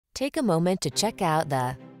Take a moment to check out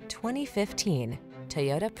the 2015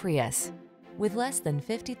 Toyota Prius. With less than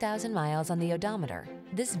 50,000 miles on the odometer,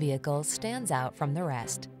 this vehicle stands out from the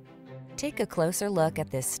rest. Take a closer look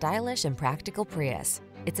at this stylish and practical Prius.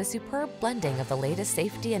 It's a superb blending of the latest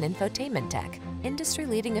safety and infotainment tech,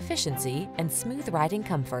 industry-leading efficiency, and smooth riding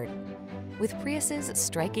comfort. With Prius's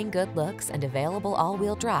striking good looks and available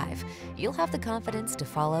all-wheel drive, you'll have the confidence to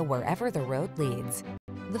follow wherever the road leads.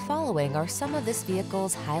 The following are some of this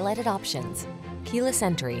vehicle's highlighted options: keyless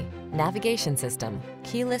entry, navigation system,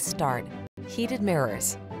 keyless start, heated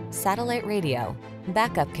mirrors, satellite radio,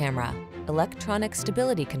 backup camera, electronic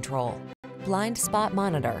stability control, blind spot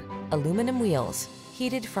monitor, aluminum wheels,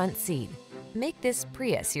 heated front seat. Make this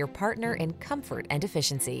Prius your partner in comfort and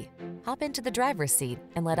efficiency. Hop into the driver's seat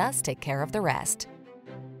and let us take care of the rest.